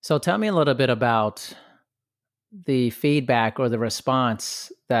 So tell me a little bit about the feedback or the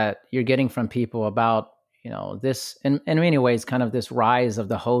response that you're getting from people about this in many ways kind of this rise of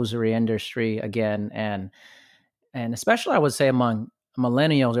the hosiery industry again, and especially I would say among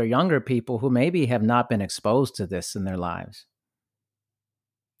millennials or younger people who maybe have not been exposed to this in their lives.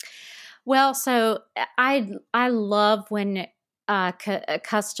 Well, so I love when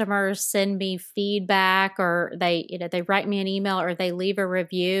customers send me feedback, or they write me an email, or they leave a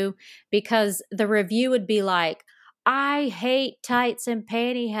review, because the review would be like, I hate tights and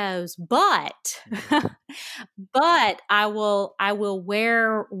pantyhose, but but I will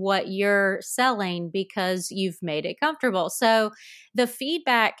wear what you're selling because you've made it comfortable. So the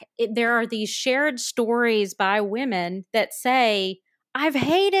feedback, there are these shared stories by women that say, I've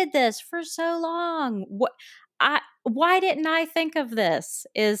hated this for so long. Why didn't I think of this?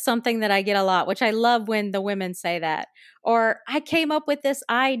 Is something that I get a lot, which I love when the women say that. Or I came up with this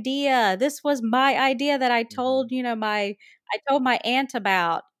idea. This was my idea that I told, I told my aunt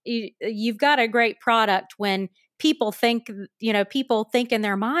about. You've got a great product when people think in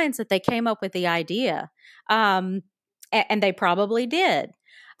their minds that they came up with the idea. And they probably did.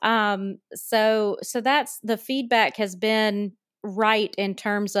 So that's the feedback has been right in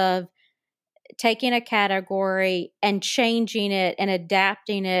terms of taking a category and changing it and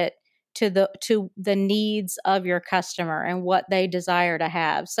adapting it to the needs of your customer and what they desire to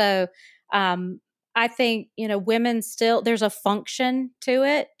have. So I think women still, there's a function to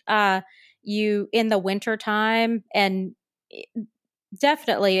it. You in the wintertime, and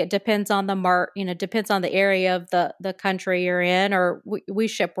definitely it depends on depends on the area of the country you're in, or we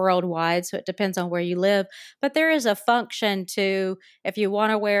ship worldwide, so it depends on where you live. But there is a function to, if you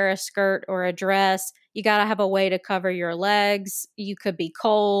want to wear a skirt or a dress, you got to have a way to cover your legs. You could be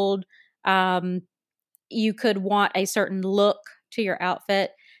cold. You could want a certain look to your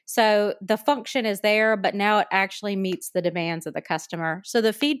outfit. So the function is there, but now it actually meets the demands of the customer. So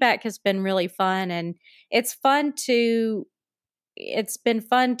the feedback has been really fun, and it's been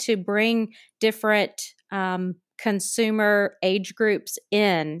fun to bring different consumer age groups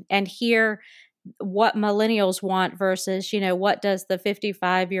in and hear what millennials want versus, what does the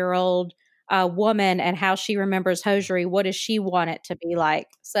 55-year-old woman and how she remembers hosiery, what does she want it to be like?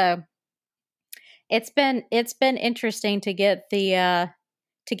 So It's been interesting to get the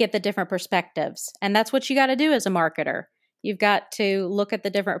different perspectives. And that's what you got to do as a marketer. You've got to look at the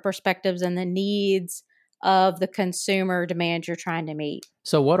different perspectives and the needs of the consumer demand you're trying to meet.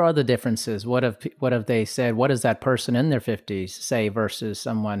 So what are the differences? What have they said? What does that person in their 50s say versus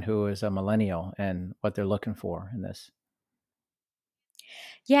someone who is a millennial, and what they're looking for in this?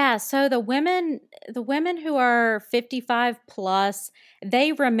 Yeah, so the women who are 55 plus,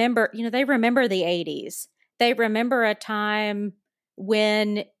 they remember the 80s. They remember a time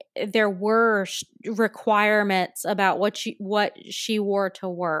when there were requirements about what she wore to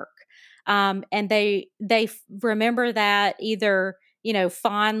work. And they remember that either,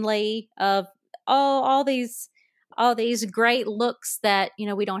 fondly of, oh, all these great looks that,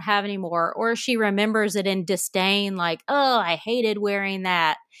 we don't have anymore. Or she remembers it in disdain, like, oh, I hated wearing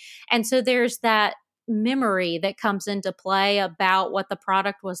that. And so there's that memory that comes into play about what the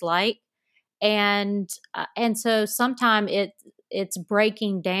product was like. And so sometimes it's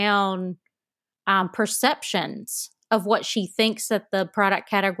breaking down perceptions of what she thinks that the product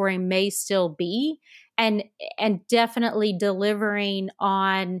category may still be, and definitely delivering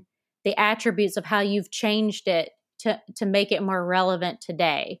on the attributes of how you've changed it to make it more relevant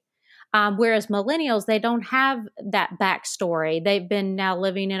today. Whereas millennials, they don't have that backstory. They've been now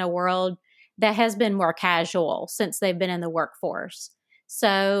living in a world that has been more casual since they've been in the workforce.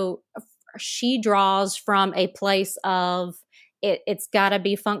 So she draws from a place of it's got to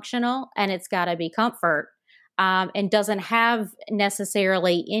be functional and it's got to be comfort, and doesn't have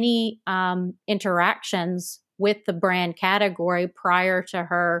necessarily any interactions with the brand category prior to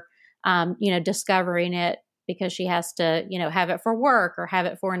her, discovering it because she has to, have it for work or have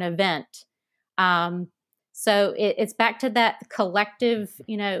it for an event. So it's back to that collective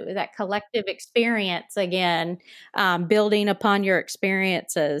experience again, building upon your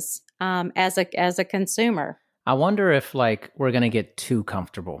experiences as a consumer. I wonder if we're going to get too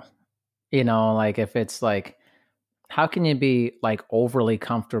comfortable, if it's how can you be overly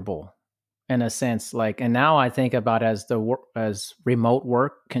comfortable in a sense? And now I think about as remote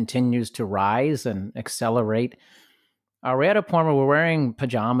work continues to rise and accelerate, are we at a point where we're wearing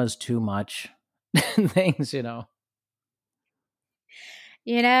pajamas too much? Things,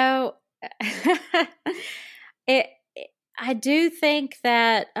 I do think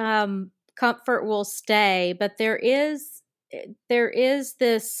that comfort will stay, but there is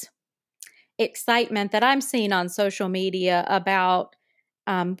this excitement that I'm seeing on social media about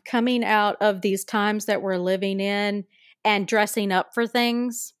coming out of these times that we're living in and dressing up for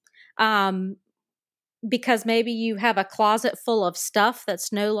things. Because maybe you have a closet full of stuff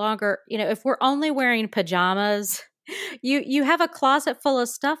that's no longer, if we're only wearing pajamas, you have a closet full of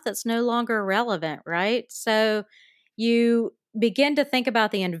stuff that's no longer relevant, right? So you begin to think about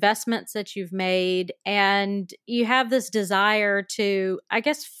the investments that you've made, and you have this desire to, I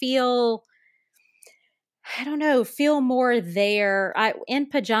guess, feel more there. In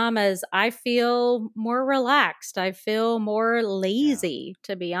pajamas, I feel more relaxed. I feel more lazy,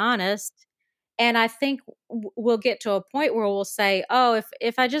 to be honest. And I think we'll get to a point where we'll say, oh,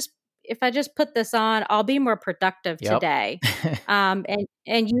 if I just put this on, I'll be more productive today. And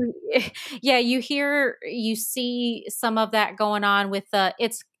you see some of that going on with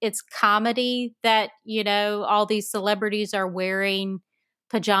it's comedy that, all these celebrities are wearing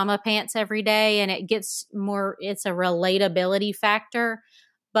pajama pants every day, and it's a relatability factor.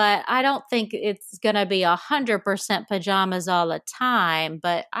 But I don't think it's going to be 100% pajamas all the time,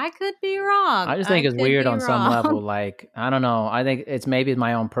 but I could be wrong. I just think it's weird on some level. I don't know. I think it's maybe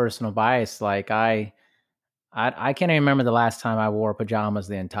my own personal bias. I can't even remember the last time I wore pajamas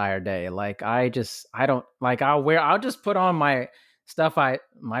the entire day. I'll just put on my stuff,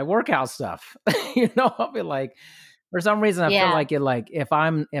 my workout stuff, I'll be for some reason I feel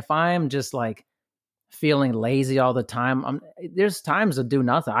if I'm just feeling lazy all the time, there's times to do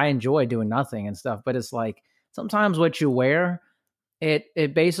nothing. I enjoy doing nothing and stuff, but it's sometimes what you wear,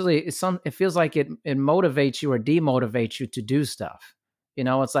 it basically it feels like it motivates you or demotivates you to do stuff.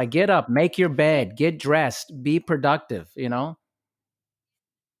 It's get up, make your bed, get dressed, be productive,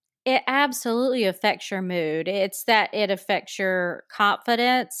 It absolutely affects your mood. It's that it affects your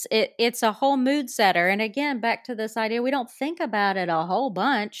confidence. It's a whole mood setter. And again, back to this idea, we don't think about it a whole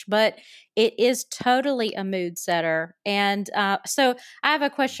bunch, but it is totally a mood setter. And so I have a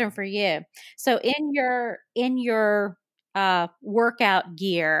question for you. So in your workout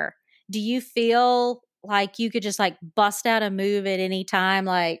gear, do you feel like you could just bust out a move at any time?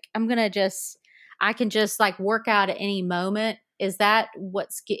 I can just work out at any moment. Is that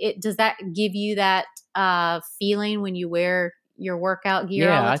does that give you that feeling when you wear your workout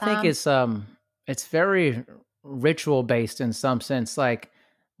gear all the time? I think It's very ritual based in some sense. Like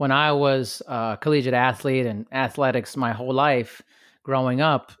when I was a collegiate athlete and athletics my whole life growing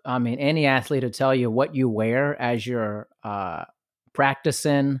up, I mean, any athlete will tell you what you wear as you're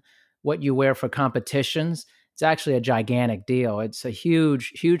practicing, what you wear for competitions. It's actually a gigantic deal. It's a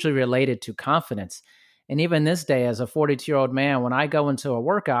hugely related to confidence. And even this day, as a 42-year-old man, when I go into a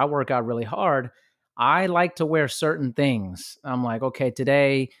workout, I work out really hard. I like to wear certain things. I'm like, okay,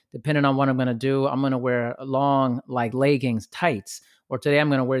 today, depending on what I'm going to do, I'm going to wear long, like leggings, tights. Or today, I'm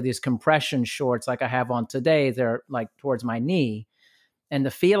going to wear these compression shorts like I have on today. They're like towards my knee. And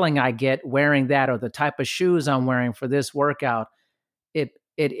the feeling I get wearing that, or the type of shoes I'm wearing for this workout,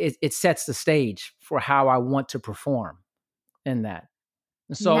 it sets the stage for how I want to perform in that.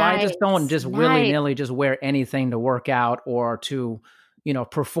 So I just don't Nice, just willy nice. nilly just wear anything to work out or to,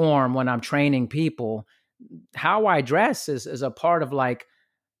 perform when I'm training people. How I dress is a part of like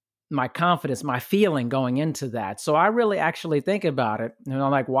my confidence, my feeling going into that. So I really actually think about it.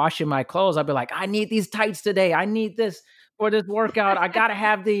 Like washing my clothes, I'll be like, I need these tights today. I need this for this workout. I gotta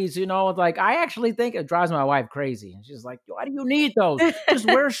have these, like I actually think it drives my wife crazy. And she's like, why do you need those? Just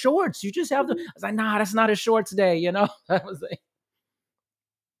wear shorts. You just have to. I was like, nah, that's not a shorts day, That was like,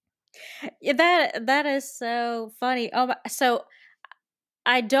 Yeah, that is so funny. So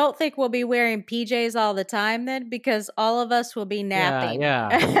I don't think we'll be wearing PJs all the time then, because all of us will be yeah, napping yeah.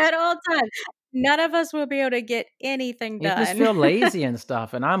 at all times. None of us will be able to get anything You just done. feel lazy and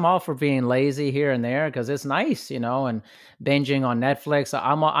stuff, and I'm all for being lazy here and there because it's nice, and binging on Netflix.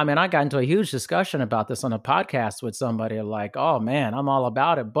 I mean, I got into a huge discussion about this on a podcast with somebody. Like, oh man, I'm all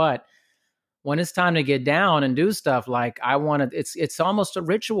about it, but when it's time to get down and do stuff, like I want to, it's almost a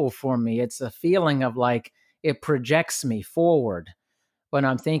ritual for me. It's a feeling of like it projects me forward when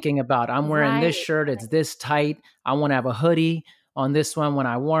I'm thinking about I'm wearing this Right. shirt, it's this tight. I want to have a hoodie on this one when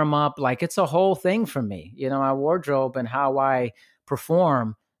I warm up. Like it's a whole thing for me. My wardrobe and how I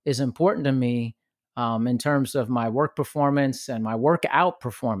perform is important to me in terms of my work performance and my workout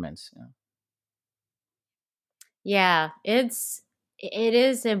performance. Yeah, it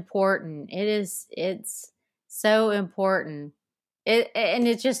is important. It's so important. And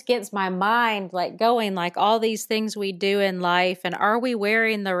it just gets my mind like going, like all these things we do in life, and are we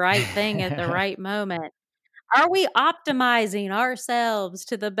wearing the right thing at the right moment? Are we optimizing ourselves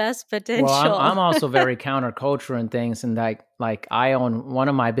to the best Well, I'm potential? also very counterculture and things, and like I own one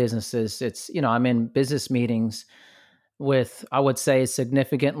of my businesses. It's I'm in business meetings with, I would say,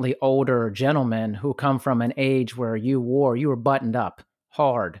 significantly older gentlemen who come from an age where you were buttoned up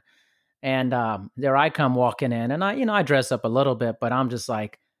hard. And there I come walking in, and I dress up a little bit, but I'm just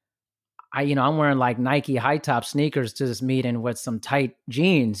like, I'm wearing like Nike high top sneakers to this meeting with some tight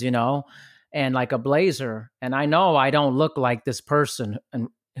jeans, and like a blazer. And I know I don't look like this person and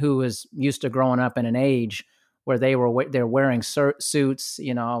who is used to growing up in an age where they're wearing suits,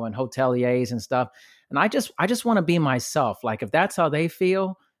 and hoteliers and stuff. And I just want to be myself. Like if that's how they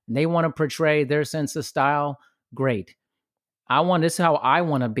feel and they want to portray their sense of style, great. This is how I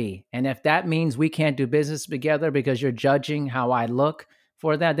want to be. And if that means we can't do business together because you're judging how I look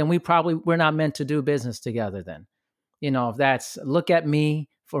for that, then we're not meant to do business together then. If that's look at me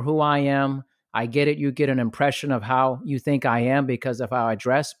for who I am, I get it. You get an impression of how you think I am because of how I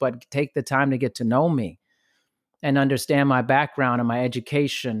dress, but take the time to get to know me and understand my background and my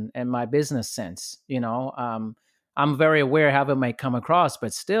education and my business sense. I'm very aware how it might come across,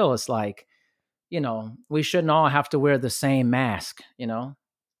 but still it's like, we shouldn't all have to wear the same mask.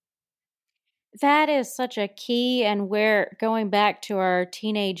 That is such a key, and where going back to our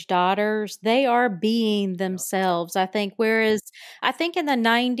teenage daughters, they are being Yep. themselves. I think whereas I think in the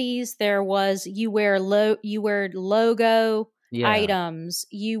 90s there was you wear logo Yeah. items,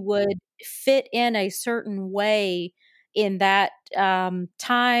 you would fit in a certain way in that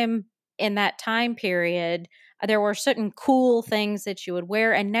time in that time period. There were certain cool things that you would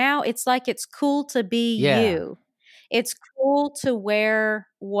wear, and now it's like it's cool to be Yeah. you. It's cool to wear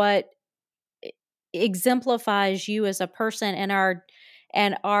what exemplifies you as a person,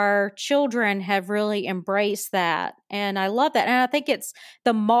 and our children have really embraced that, and I love that. And I think it's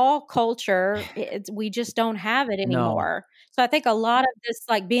the mall culture, we just don't have it No. anymore. So I think a lot of this,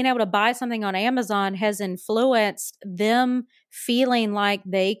 like being able to buy something on Amazon, has influenced them feeling like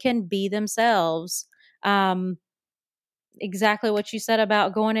they can be themselves. um exactly what you said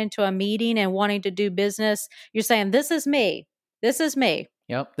about going into a meeting and wanting to do business. You're saying, this is me, this is me.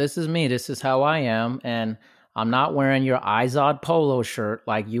 Yep, this is me. This is how I am. And I'm not wearing your Izod polo shirt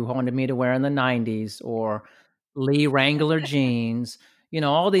like you wanted me to wear in the 90s or Lee Wrangler jeans.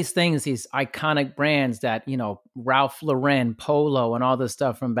 All these things, these iconic brands that, Ralph Lauren, Polo, and all this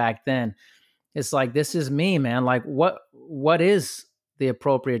stuff from back then. It's like, this is me, man. Like, what is the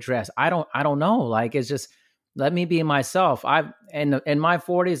appropriate dress? I don't know. Like, it's just, let me be myself. In my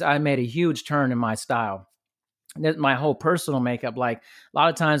 40s, I made a huge turn in my style. My whole personal makeup. Like, a lot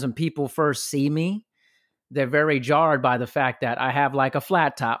of times when people first see me, they're very jarred by the fact that I have like a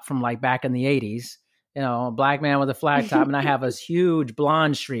flat top from like back in the 80s, a black man with a flat top, and I have this huge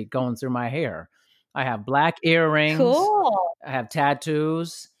blonde streak going through my hair. I have black earrings. Cool. I have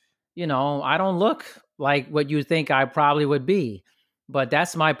tattoos. I don't look like what you think I probably would be, but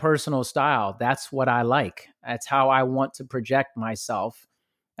that's my personal style. That's what I like. That's how I want to project myself.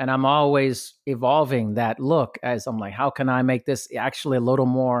 And I'm always evolving that look as I'm like, how can I make this actually a little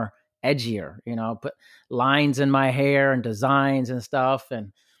more edgier, put lines in my hair and designs and stuff.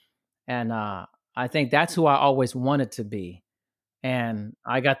 And I think that's who I always wanted to be. And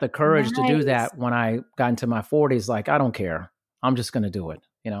I got the courage to do that when I got into my 40s. Like, I don't care. I'm just going to do it,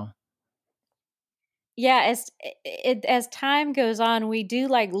 Yeah, as time goes on, we do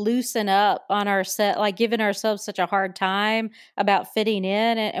like loosen up on our set, like giving ourselves such a hard time about fitting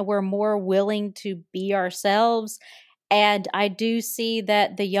in, and we're more willing to be ourselves. And I do see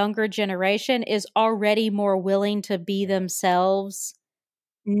that the younger generation is already more willing to be themselves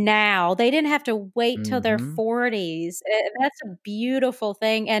now. They didn't have to wait till their 40s. That's a beautiful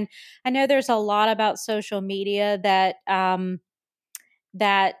thing. And I know there's a lot about social media that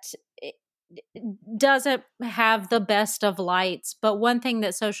doesn't have the best of lights, but one thing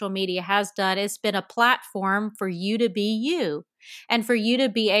that social media has done is been a platform for you to be you, and for you to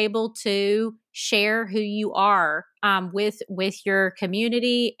be able to share who you are with your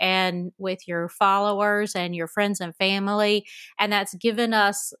community and with your followers and your friends and family. And that's given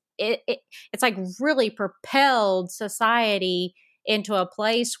us it's like really propelled society into a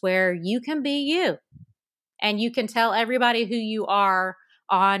place where you can be you and you can tell everybody who you are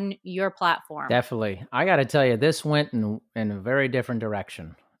on your platform. Definitely. I got to tell you, this went in a very different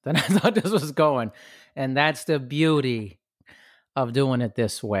direction than I thought this was going. And that's the beauty of doing it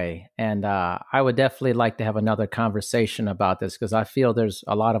this way. And I would definitely like to have another conversation about this, because I feel there's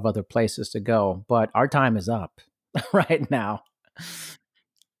a lot of other places to go, but our time is up right now.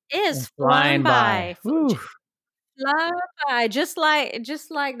 It is flying by. Whew. Fly by, just like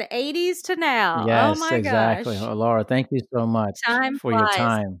the 80s to now. Yes, oh my exactly. gosh. Oh, Laura, thank you so much for your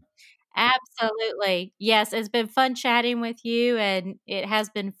time. Absolutely. Yes, it's been fun chatting with you, and it has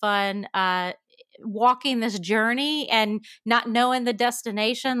been fun walking this journey and not knowing the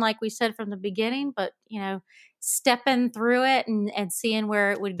destination, like we said from the beginning, but, stepping through it and seeing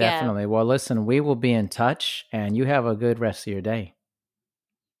where it would go. Definitely. Well, listen, we will be in touch, and you have a good rest of your day.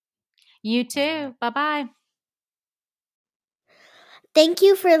 You too. Bye-bye. Thank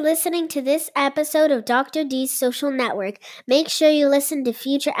you for listening to this episode of Dr. D's Social Network. Make sure you listen to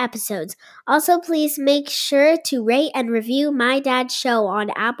future episodes. Also, please make sure to rate and review My Dad's Show on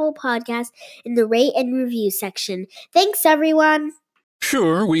Apple Podcasts in the rate and review section. Thanks, everyone.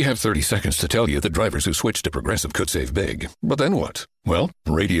 Sure, we have 30 seconds to tell you that drivers who switch to Progressive could save big. But then what? Well,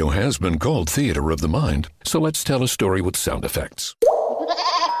 radio has been called theater of the mind, so let's tell a story with sound effects.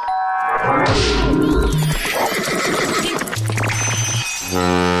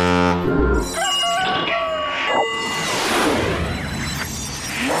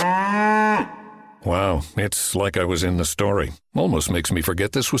 Wow, it's like I was in the story. Almost makes me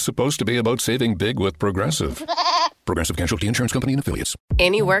forget this was supposed to be about saving big with Progressive. Progressive Casualty Insurance Company and Affiliates.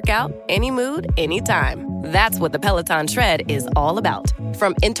 Any workout, any mood, anytime. That's what the Peloton Tread is all about.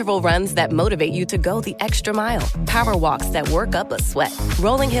 From interval runs that motivate you to go the extra mile, power walks that work up a sweat,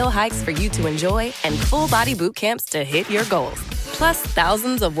 rolling hill hikes for you to enjoy, and full body boot camps to hit your goals. Plus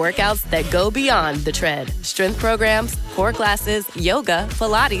thousands of workouts that go beyond the tread. Strength programs, core classes, yoga,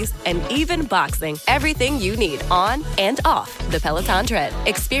 Pilates, and even boxing. Everything you need on and off the Peloton Tread.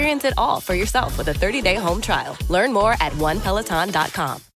 Experience it all for yourself with a 30-day home trial. Learn more at onepeloton.com.